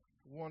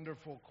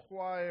wonderful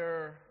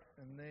choir,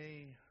 and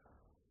they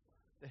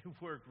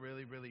work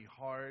really, really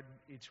hard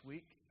each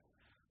week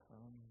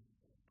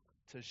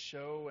to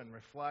show and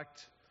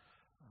reflect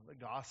the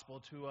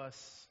gospel to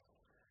us.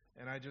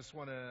 And I just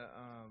want to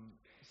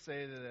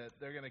say that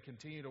they're going to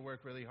continue to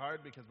work really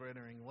hard because we're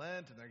entering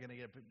Lent, and they're going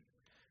to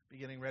be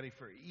getting ready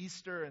for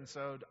Easter. And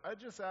so I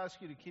just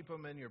ask you to keep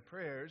them in your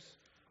prayers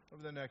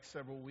over the next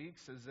several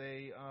weeks as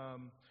they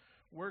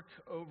work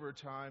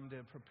overtime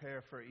to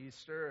prepare for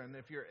Easter. And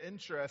if you're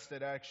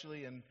interested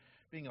actually in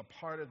being a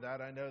part of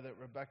that, I know that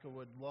Rebecca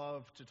would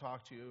love to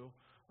talk to you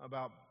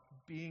about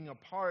being a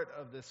part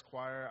of this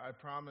choir. I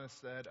promise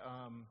that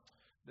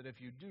if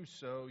you do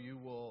so, you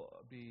will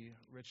be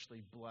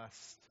richly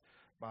blessed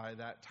by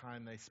that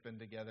time they spend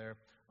together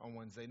on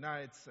Wednesday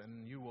nights,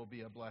 and you will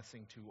be a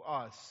blessing to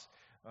us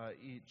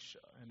each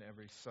and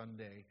every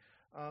Sunday.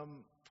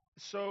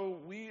 So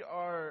we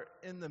are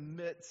in the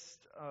midst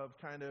of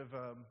kind of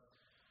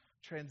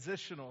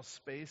transitional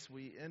space.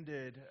 We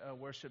ended a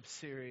worship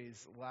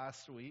series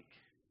last week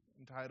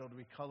entitled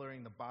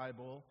Recoloring the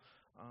Bible,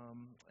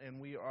 and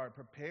we are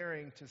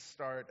preparing to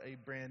start a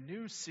brand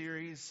new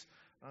series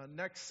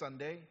next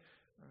Sunday.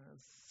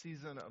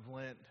 Season of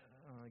Lent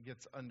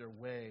gets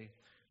underway.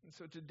 And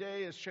so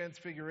today is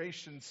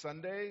Transfiguration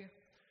Sunday,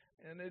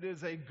 and it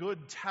is a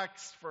good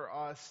text for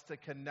us to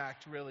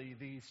connect really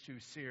these two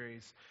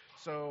series.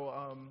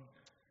 So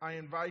I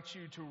invite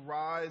you to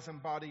rise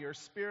and body your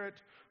spirit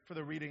for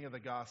the reading of the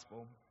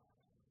gospel.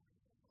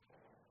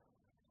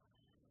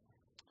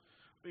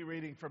 We'll be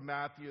reading from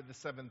Matthew, the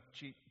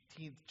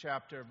 17th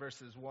chapter,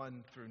 verses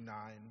 1 through 9.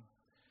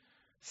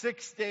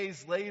 6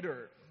 days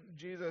later,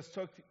 Jesus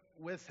took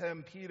with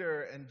him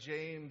Peter and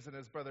James and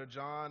his brother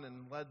John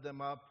and led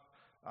them up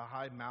a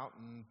high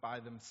mountain by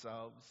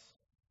themselves.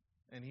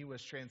 And he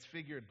was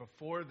transfigured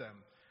before them,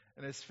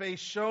 and his face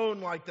shone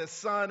like the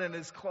sun, and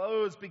his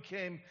clothes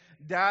became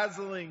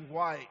dazzling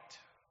white.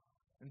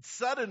 And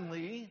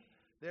suddenly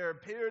there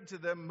appeared to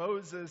them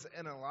Moses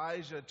and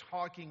Elijah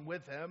talking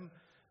with him.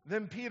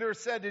 Then Peter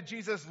said to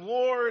Jesus,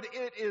 "Lord,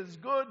 it is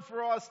good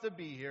for us to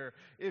be here.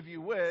 If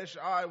you wish,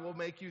 I will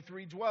make you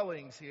 3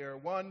 dwellings here,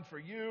 one for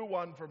you,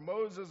 one for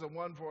Moses, and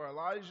one for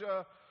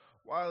Elijah."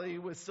 While he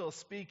was still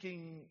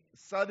speaking,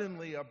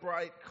 suddenly a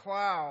bright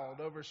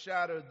cloud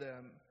overshadowed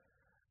them.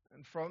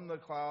 And from the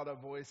cloud a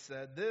voice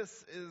said,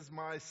 "This is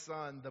my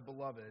Son, the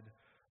beloved.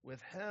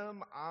 With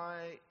him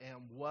I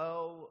am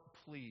well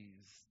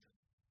pleased.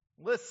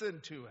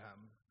 Listen to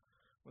him."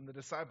 When the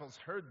disciples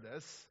heard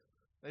this,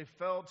 they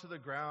fell to the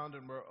ground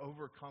and were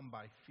overcome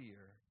by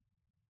fear.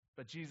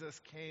 But Jesus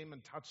came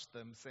and touched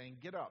them, saying,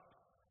 "Get up,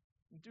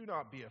 and do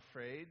not be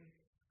afraid."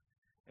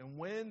 And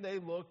when they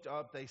looked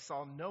up, they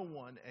saw no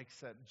one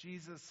except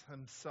Jesus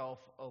himself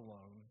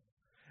alone.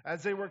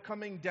 As they were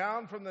coming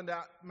down from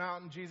the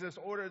mountain, Jesus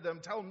ordered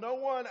them, "Tell no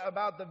one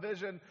about the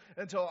vision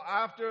until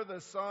after the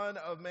Son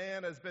of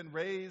Man has been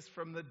raised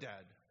from the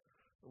dead."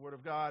 The word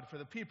of God for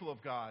the people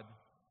of God.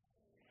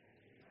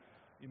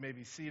 You may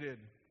be seated.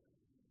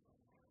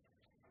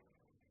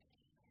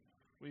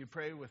 Will you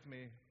pray with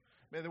me?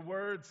 May the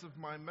words of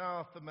my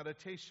mouth, the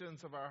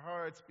meditations of our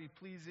hearts be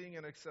pleasing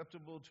and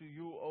acceptable to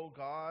you, O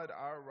God,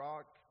 our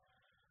rock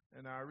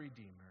and our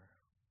Redeemer.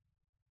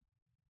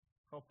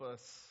 Help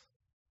us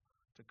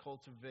to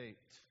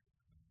cultivate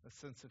a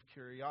sense of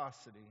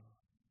curiosity,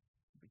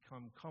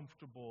 become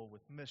comfortable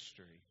with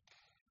mystery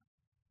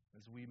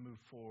as we move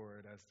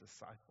forward as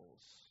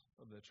disciples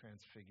of the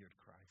transfigured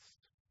Christ.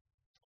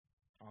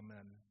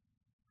 Amen.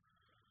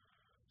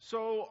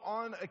 So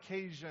on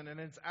occasion, and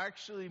it's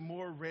actually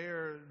more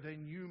rare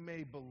than you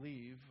may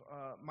believe,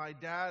 my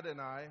dad and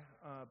I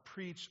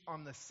preach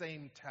on the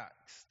same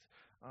text.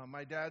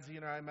 My dad's a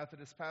United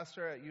Methodist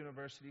pastor at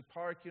University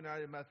Park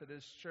United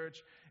Methodist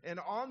Church. And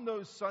on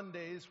those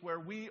Sundays where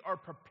we are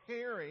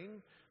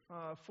preparing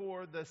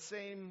for the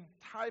same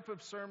type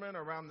of sermon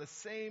around the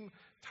same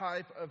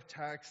type of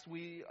text,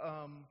 we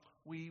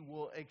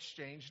will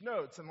exchange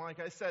notes. And like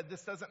I said,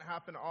 this doesn't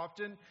happen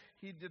often.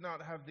 He did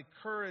not have the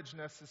courage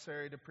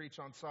necessary to preach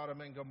on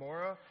Sodom and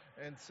Gomorrah.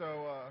 And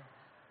so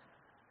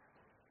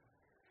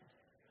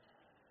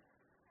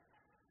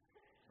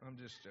I'm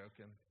just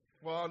joking.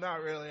 Well,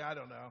 not really. I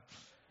don't know.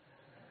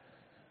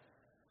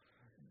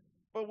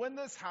 But when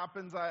this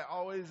happens, I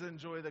always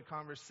enjoy the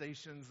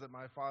conversations that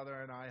my father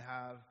and I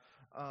have.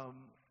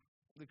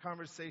 The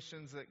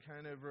conversations that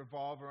kind of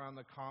revolve around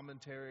the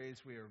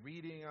commentaries we are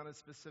reading on a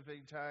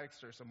specific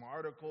text or some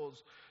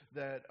articles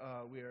that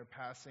we are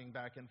passing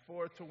back and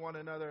forth to one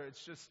another. It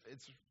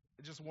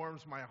just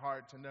warms my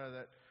heart to know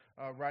that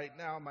right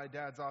now my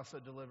dad's also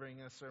delivering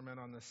a sermon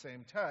on the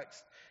same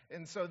text.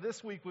 And so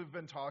this week we've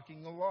been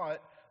talking a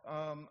lot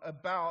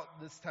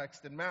about this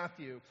text in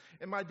Matthew.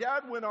 And my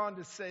dad went on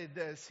to say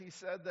this. He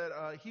said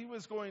that he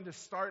was going to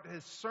start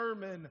his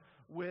sermon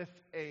with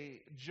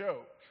a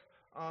joke.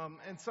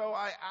 And so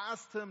I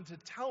asked him to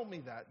tell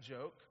me that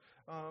joke,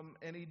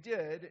 and he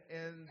did.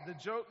 And the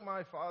joke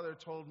my father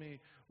told me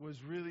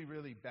was really,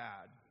 really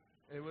bad.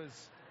 It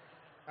was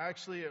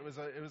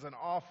an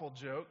awful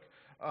joke.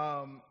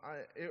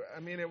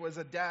 It was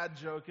a dad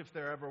joke if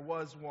there ever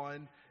was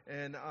one,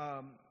 and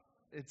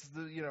it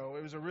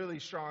was a really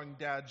strong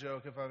dad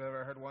joke if I've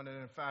ever heard one.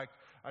 And in fact,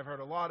 I've heard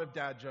a lot of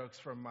dad jokes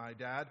from my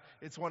dad.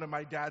 It's one of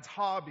my dad's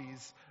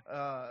hobbies,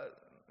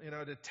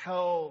 to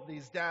tell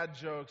these dad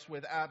jokes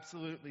with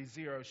absolutely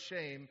zero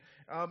shame.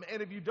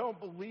 And if you don't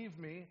believe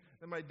me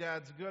that my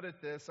dad's good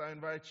at this, I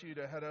invite you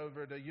to head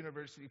over to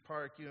University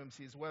Park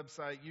UMC's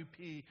website,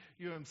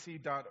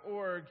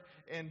 upumc.org,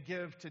 and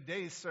give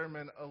today's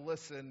sermon a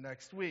listen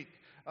next week.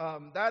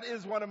 That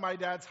is one of my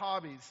dad's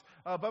hobbies.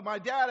 But my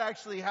dad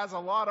actually has a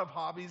lot of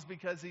hobbies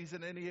because he's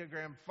an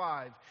Enneagram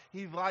 5.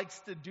 He likes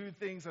to do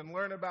things and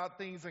learn about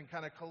things and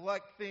kind of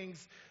collect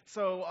things.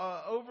 So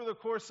over the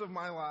course of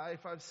my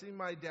life, I've seen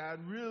my dad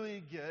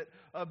really get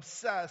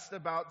obsessed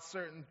about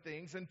certain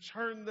things and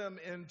turn them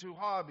into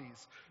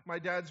hobbies. My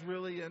dad's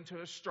really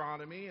into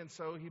astronomy, and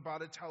so he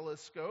bought a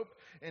telescope,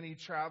 and he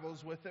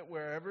travels with it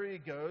wherever he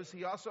goes.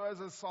 He also has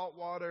a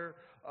saltwater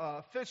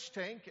fish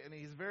tank, and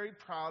he's very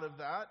proud of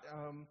that.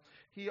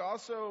 He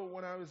also,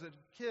 when I was a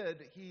kid,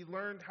 he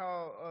learned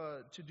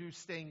how to do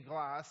stained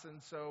glass,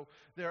 and so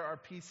there are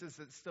pieces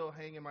that still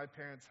hang in my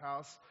parents'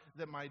 house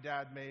that my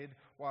dad made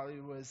while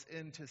he was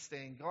into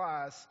stained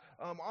glass.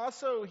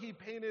 Also, he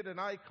painted an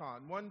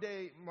icon. One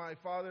day, my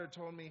father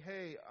told me,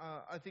 hey,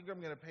 I think I'm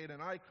going to paint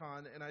an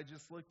icon, and I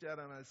just looked at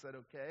him and I said,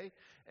 okay.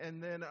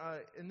 And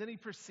then he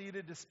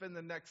proceeded to spend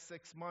the next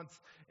 6 months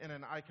in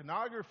an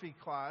iconography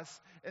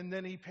class, and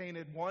then he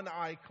painted one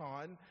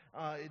icon.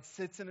 It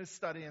sits in his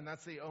study, and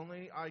that's the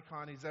only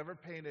icon he's ever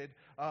painted,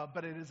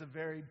 but it is a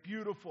very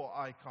beautiful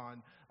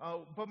icon.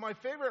 But my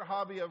favorite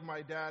hobby of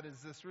my dad is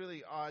this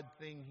really odd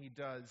thing he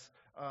does.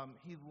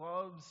 He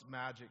loves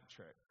magic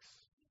tricks.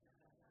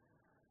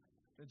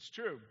 It's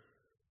true.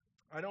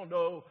 I don't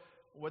know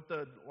what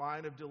the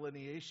line of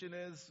delineation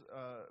is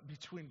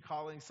between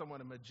calling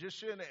someone a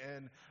magician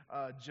and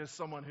just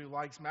someone who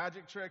likes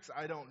magic tricks.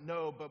 I don't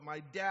know, but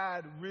my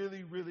dad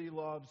really, really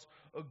loves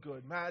a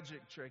good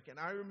magic trick. And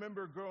I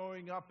remember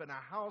growing up in a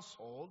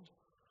household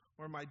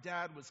where my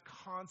dad was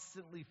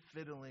constantly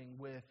fiddling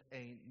with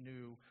a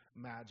new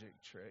magic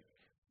trick.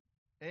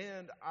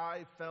 And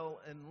I fell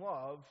in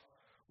love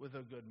with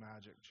a good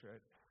magic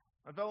trick.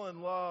 I fell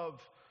in love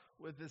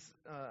with this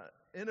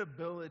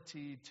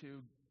inability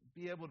to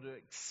be able to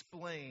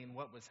explain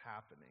what was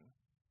happening.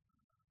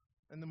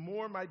 And the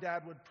more my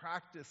dad would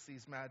practice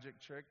these magic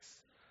tricks,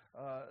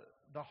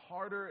 the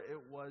harder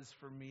it was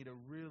for me to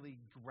really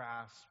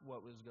grasp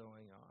what was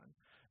going on.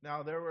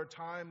 Now, there were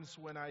times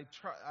when I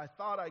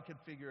thought I could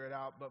figure it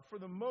out, but for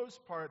the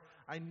most part,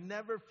 I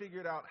never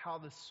figured out how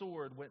the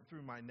sword went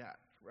through my neck,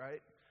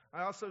 right?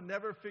 I also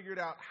never figured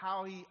out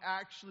how he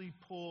actually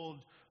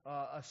pulled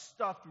a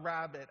stuffed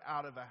rabbit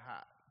out of a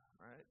hat,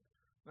 right?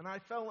 And I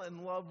fell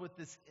in love with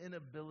this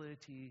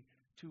inability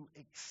to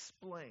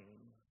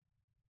explain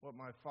what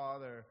my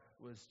father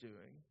was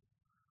doing.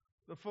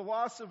 The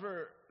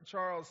philosopher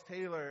Charles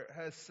Taylor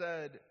has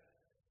said,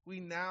 "We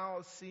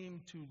now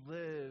seem to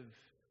live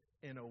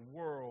in a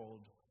world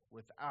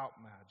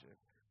without magic."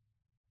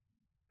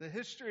 The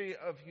history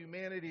of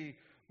humanity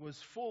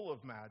was full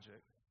of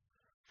magic.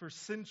 For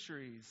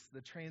centuries,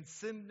 the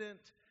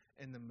transcendent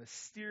and the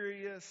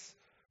mysterious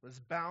was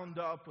bound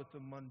up with the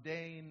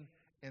mundane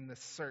and the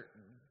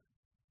certain.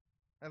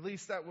 At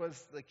least that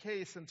was the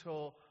case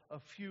until a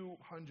few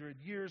hundred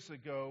years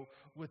ago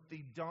with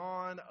the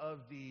dawn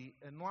of the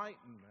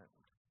Enlightenment.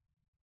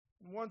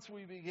 Once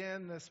we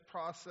began this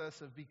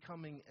process of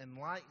becoming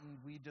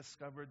enlightened, we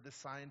discovered the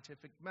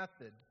scientific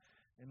method,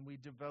 and we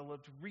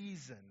developed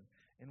reason,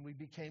 and we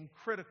became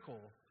critical.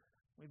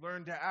 We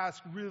learned to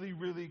ask really,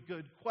 really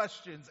good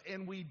questions,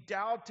 and we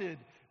doubted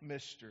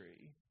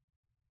mystery,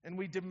 and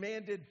we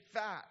demanded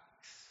facts.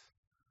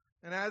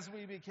 And as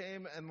we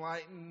became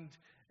enlightened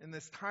in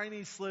this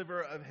tiny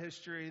sliver of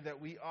history that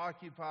we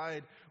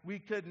occupied, we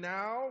could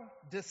now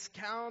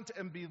discount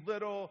and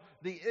belittle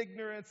the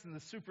ignorance and the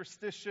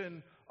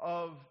superstition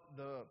of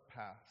the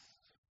past.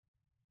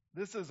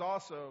 This is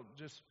also,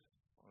 just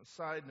a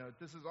side note,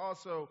 this is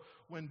also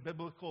when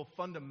biblical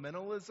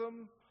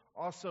fundamentalism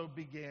also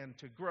began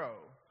to grow.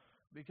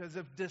 Because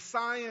if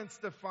science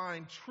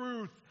defined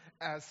truth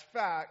as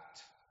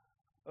fact,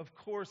 of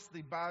course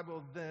the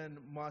Bible then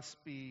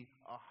must be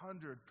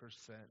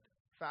 100%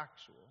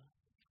 factual.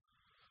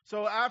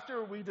 So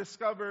after we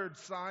discovered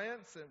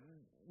science, and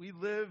we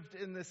lived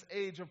in this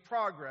age of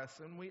progress,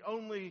 and we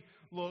only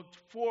looked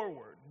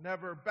forward,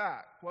 never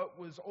back. What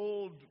was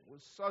old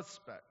was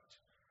suspect.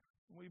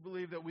 We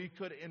believed that we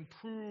could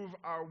improve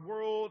our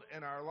world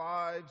and our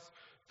lives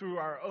through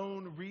our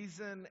own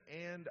reason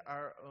and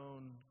our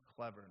own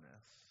cleverness,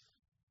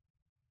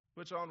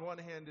 which on one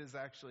hand is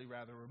actually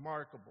rather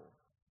remarkable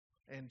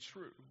and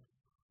true.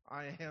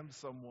 I am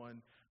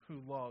someone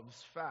who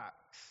loves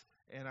facts,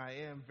 and I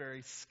am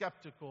very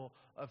skeptical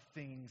of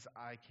things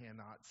I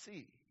cannot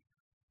see.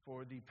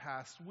 For the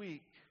past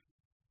week,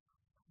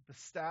 the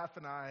staff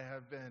and I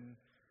have been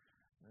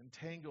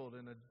entangled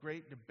in a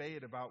great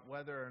debate about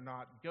whether or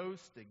not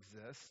ghosts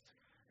exist,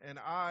 and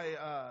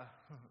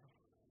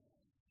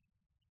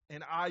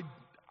And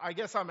I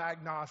guess I'm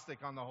agnostic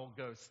on the whole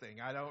ghost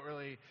thing. I don't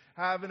really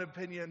have an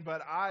opinion,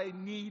 but I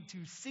need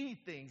to see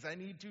things. I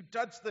need to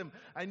touch them.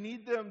 I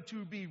need them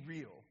to be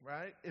real,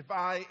 right? If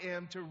I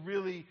am to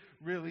really,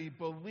 really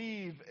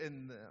believe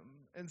in them.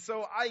 And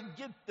so I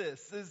get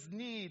this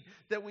need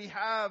that we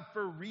have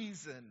for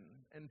reason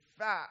and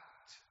fact.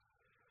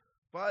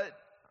 But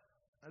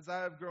as I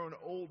have grown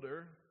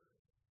older,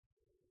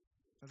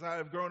 as I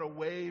have grown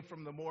away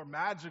from the more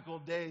magical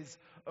days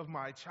of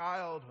my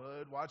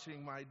childhood,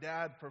 watching my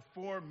dad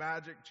perform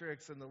magic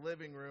tricks in the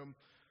living room,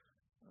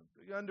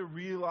 I've begun to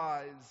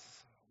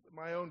realize that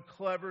my own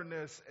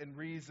cleverness and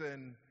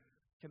reason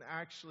can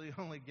actually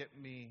only get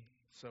me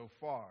so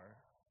far.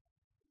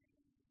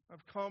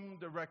 I've come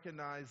to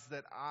recognize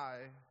that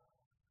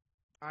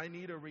I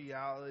need a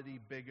reality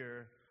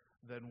bigger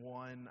than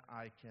one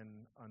I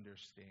can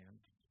understand.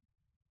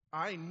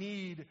 I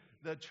need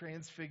the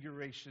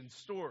transfiguration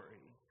story.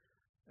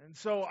 And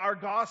so our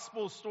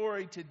gospel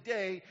story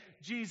today,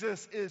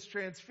 Jesus is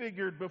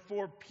transfigured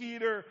before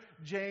Peter,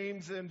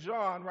 James, and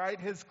John, right?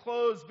 His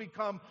clothes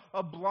become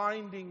a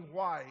blinding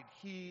white.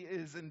 He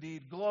is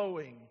indeed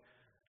glowing.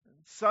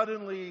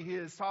 Suddenly he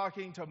is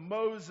talking to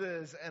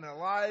Moses and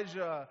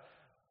Elijah,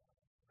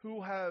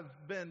 who have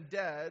been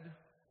dead,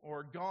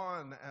 or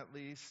gone at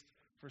least,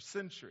 for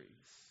centuries.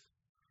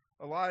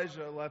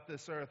 Elijah left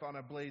this earth on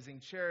a blazing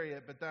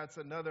chariot, but that's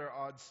another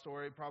odd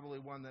story, probably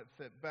one that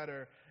fit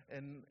better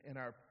in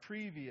our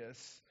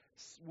previous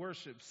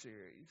worship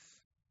series.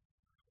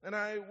 And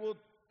I will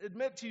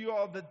admit to you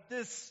all that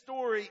this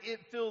story,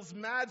 it feels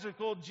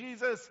magical.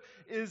 Jesus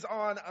is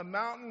on a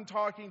mountain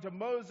talking to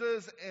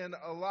Moses and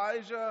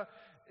Elijah.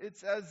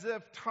 It's as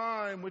if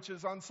time, which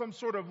is on some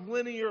sort of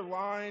linear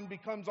line,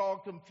 becomes all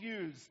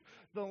confused.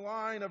 The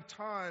line of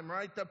time,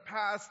 right? The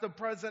past, the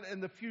present,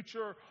 and the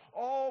future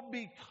all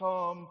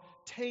become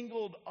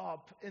tangled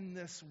up in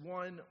this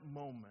one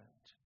moment.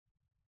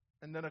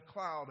 And then a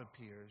cloud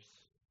appears.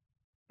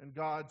 And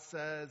God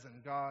says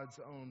in God's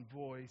own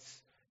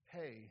voice,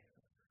 "Hey,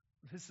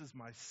 this is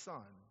my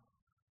son.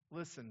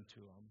 Listen to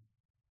him."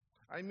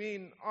 I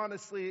mean,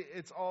 honestly,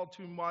 it's all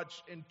too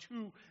much and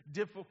too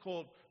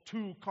difficult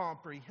to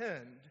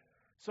comprehend.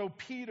 So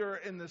Peter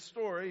in the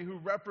story, who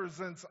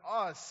represents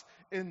us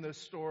in the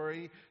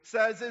story,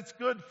 says it's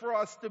good for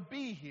us to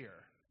be here.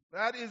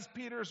 That is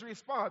Peter's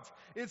response.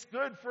 It's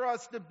good for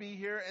us to be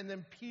here. And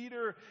then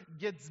Peter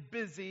gets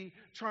busy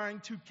trying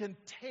to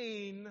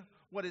contain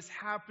what is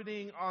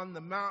happening on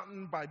the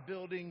mountain by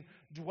building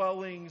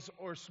dwellings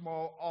or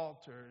small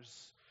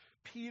altars.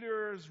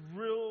 Peter's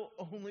real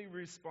only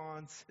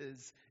response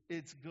is,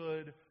 it's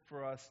good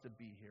for us to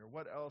be here.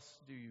 What else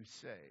do you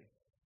say?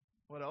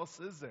 What else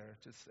is there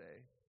to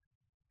say?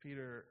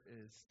 Peter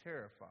is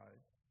terrified.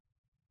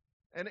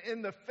 And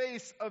in the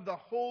face of the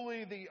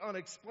holy, the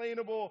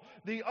unexplainable,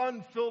 the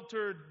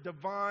unfiltered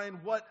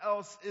divine, what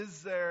else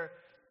is there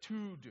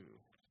to do?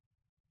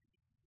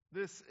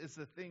 This is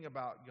the thing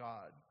about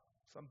God,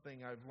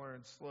 something I've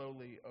learned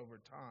slowly over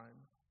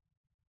time.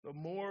 The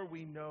more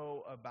we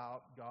know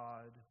about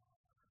God,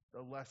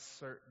 the less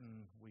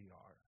certain we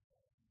are.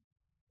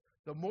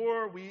 The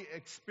more we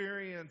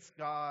experience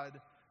God,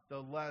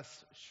 the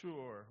less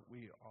sure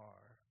we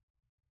are.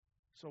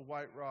 So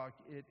White Rock,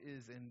 it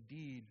is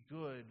indeed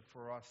good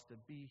for us to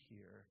be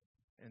here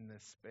in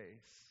this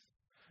space.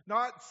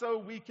 Not so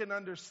we can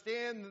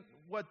understand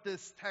what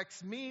this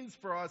text means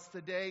for us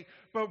today,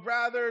 but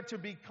rather to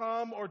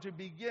become or to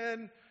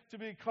begin to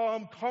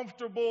become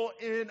comfortable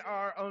in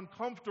our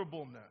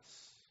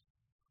uncomfortableness.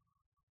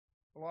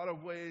 A lot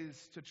of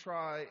ways to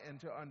try and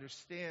to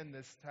understand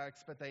this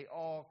text, but they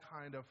all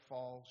kind of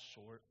fall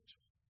short.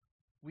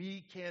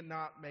 We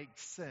cannot make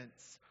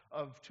sense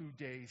of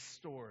today's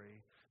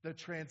story, the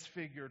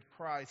transfigured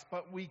Christ.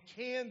 But we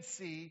can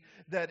see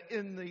that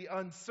in the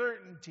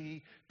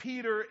uncertainty,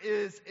 Peter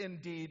is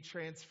indeed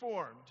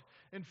transformed.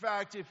 In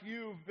fact, if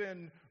you've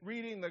been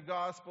reading the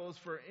Gospels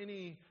for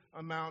any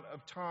amount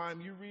of time,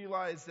 you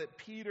realize that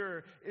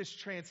Peter is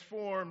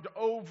transformed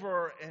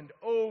over and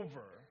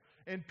over.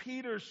 And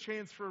Peter's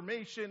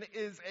transformation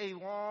is a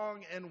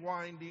long and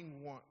winding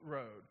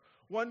road.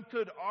 One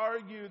could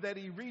argue that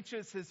he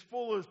reaches his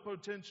fullest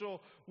potential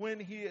when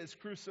he is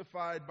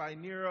crucified by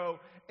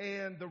Nero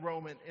and the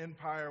Roman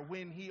Empire,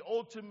 when he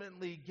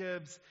ultimately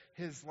gives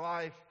his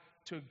life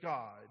to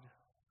God.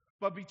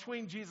 But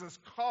between Jesus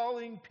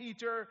calling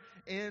Peter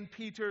and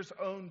Peter's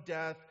own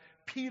death,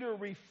 Peter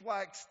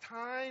reflects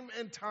time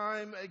and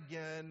time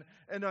again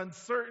an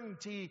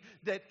uncertainty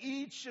that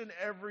each and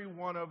every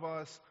one of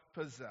us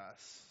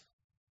possess.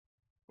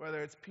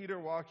 Whether it's Peter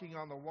walking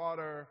on the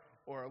water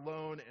or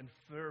alone and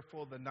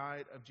fearful the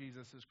night of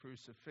Jesus'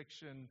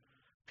 crucifixion,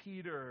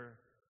 Peter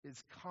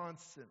is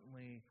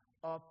constantly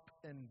up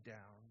and down,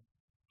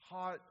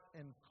 hot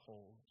and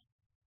cold,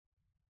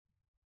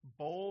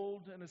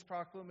 bold in his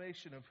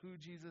proclamation of who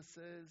Jesus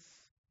is,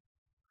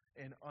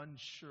 and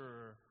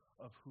unsure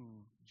of who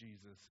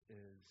Jesus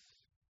is.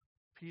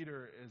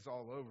 Peter is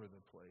all over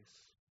the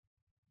place,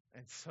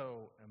 and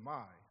so am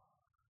I.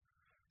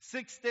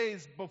 6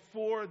 days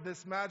before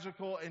this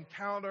magical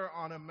encounter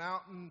on a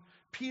mountain,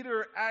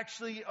 Peter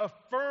actually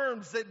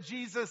affirms that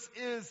Jesus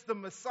is the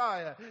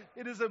Messiah.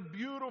 It is a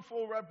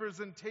beautiful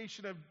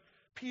representation of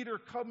Peter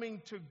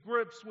coming to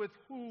grips with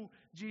who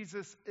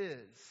Jesus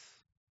is.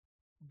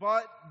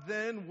 But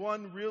then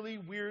one really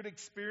weird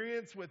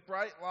experience with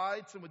bright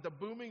lights and with the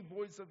booming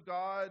voice of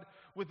God,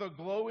 with a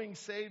glowing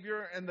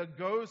Savior and the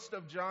ghost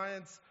of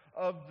giants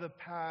of the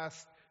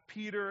past,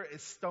 Peter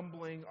is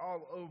stumbling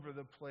all over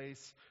the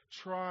place,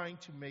 trying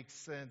to make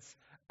sense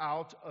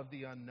out of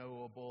the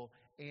unknowable,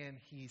 and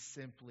he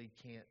simply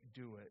can't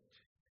do it.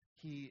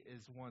 He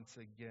is once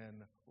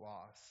again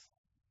lost.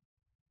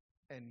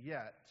 And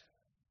yet,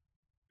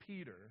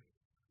 Peter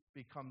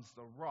becomes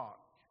the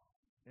rock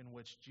in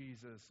which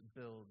Jesus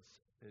builds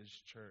his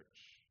church.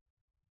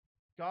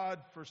 God,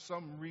 for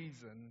some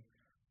reason,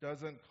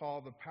 doesn't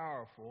call the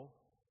powerful.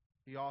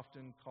 He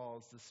often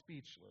calls the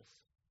speechless.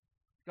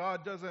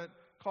 God doesn't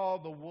call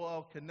the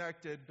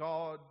well-connected.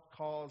 God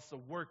calls the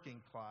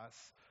working class,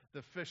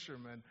 the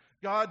fishermen.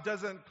 God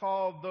doesn't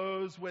call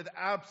those with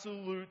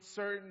absolute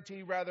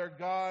certainty. Rather,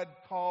 God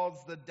calls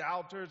the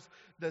doubters,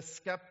 the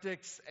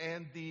skeptics,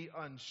 and the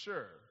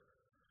unsure.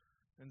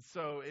 And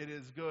so it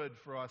is good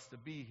for us to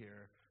be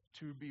here,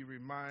 to be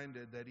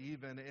reminded that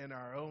even in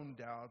our own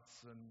doubts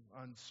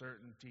and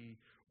uncertainty,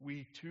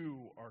 we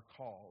too are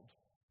called,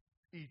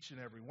 each and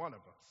every one of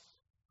us.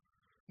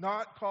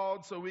 Not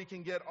called so we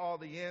can get all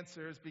the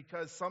answers,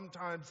 because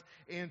sometimes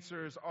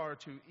answers are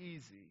too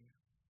easy.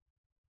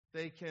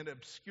 They can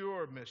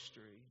obscure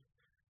mystery,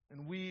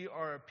 and we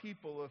are a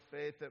people of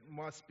faith that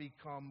must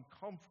become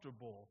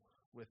comfortable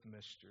with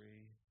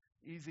mystery.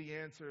 Easy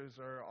answers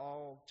are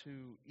all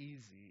too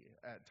easy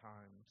at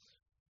times.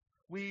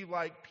 We,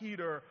 like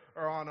Peter,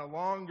 are on a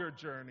longer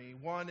journey,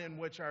 one in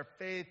which our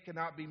faith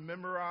cannot be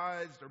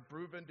memorized or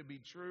proven to be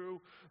true.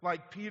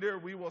 Like Peter,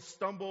 we will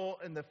stumble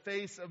in the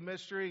face of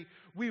mystery.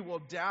 We will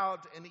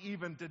doubt and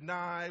even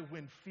deny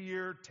when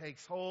fear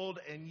takes hold.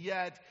 And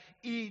yet,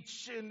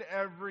 each and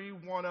every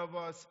one of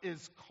us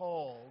is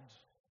called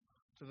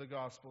to the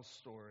gospel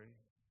story.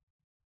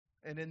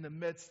 And in the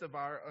midst of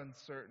our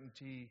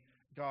uncertainty,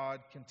 God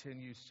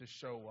continues to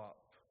show up.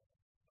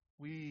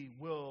 We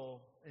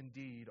will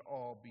indeed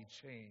all be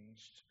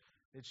changed.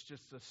 It's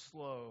just a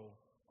slow,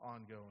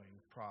 ongoing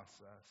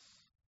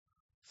process.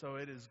 So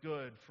it is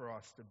good for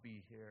us to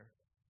be here,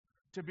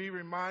 to be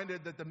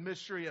reminded that the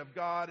mystery of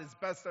God is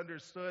best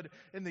understood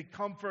in the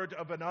comfort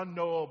of an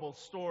unknowable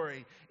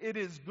story. It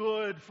is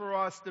good for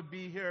us to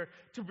be here,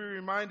 to be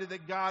reminded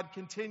that God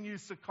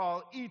continues to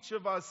call each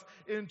of us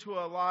into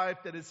a life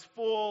that is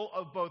full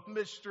of both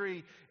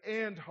mystery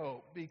and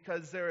hope,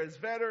 because there is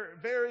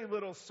very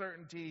little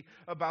certainty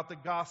about the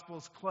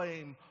gospel's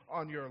claim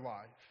on your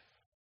life.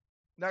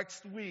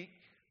 Next week,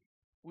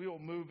 we will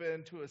move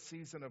into a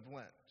season of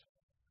Lent.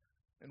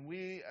 And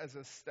we, as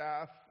a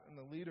staff and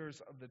the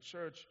leaders of the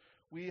church,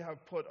 we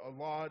have put a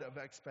lot of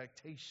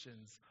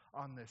expectations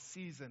on this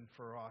season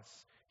for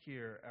us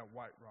here at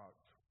White Rock.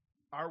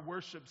 Our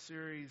worship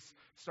series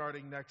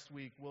starting next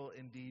week will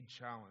indeed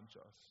challenge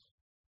us.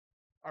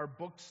 Our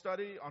book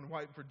study on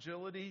white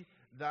fragility,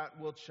 that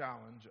will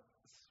challenge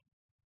us.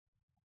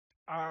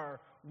 Our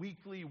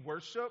weekly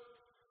worship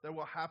that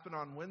will happen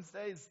on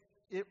Wednesdays,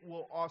 it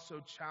will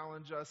also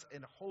challenge us,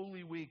 and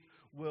Holy Week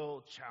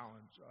will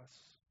challenge us.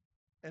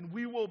 And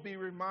we will be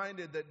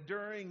reminded that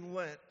during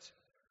Lent,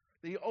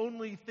 the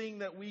only thing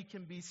that we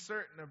can be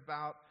certain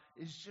about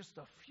is just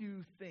a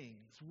few things.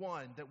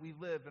 One, that we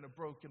live in a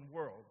broken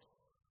world.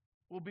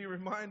 We'll be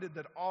reminded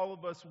that all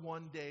of us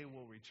one day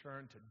will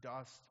return to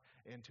dust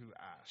and to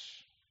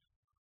ash.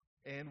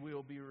 And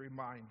we'll be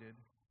reminded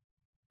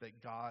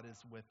that God is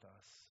with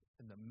us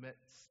in the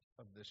midst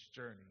of this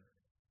journey.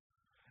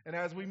 And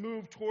as we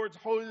move towards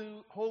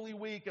Holy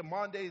Week and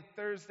Maundy,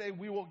 Thursday,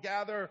 we will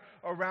gather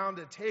around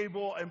a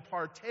table and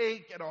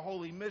partake in a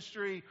holy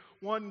mystery,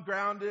 one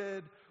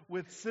grounded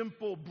with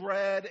simple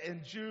bread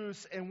and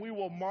juice, and we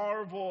will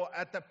marvel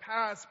at the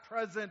past,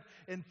 present,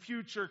 and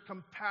future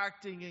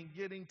compacting and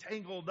getting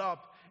tangled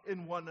up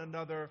in one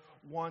another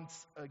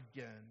once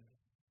again.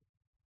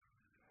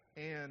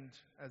 And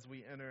as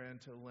we enter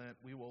into Lent,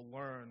 we will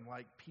learn,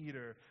 like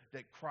Peter,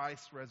 that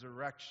Christ's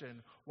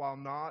resurrection, while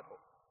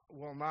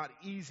not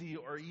easy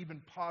or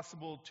even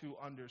possible to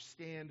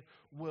understand,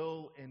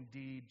 will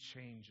indeed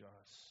change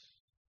us,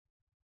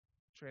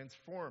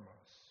 transform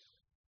us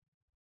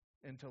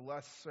into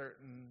less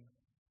certain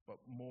but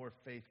more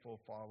faithful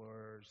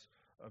followers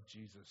of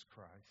Jesus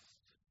Christ.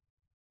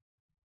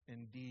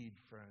 Indeed,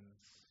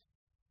 friends,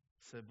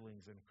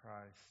 siblings in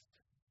Christ,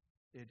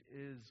 it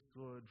is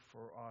good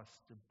for us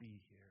to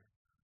be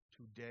here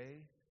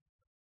today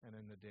and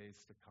in the days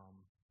to come.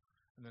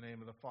 In the name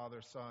of the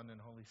Father, Son, and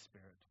Holy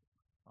Spirit.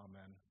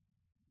 Amen.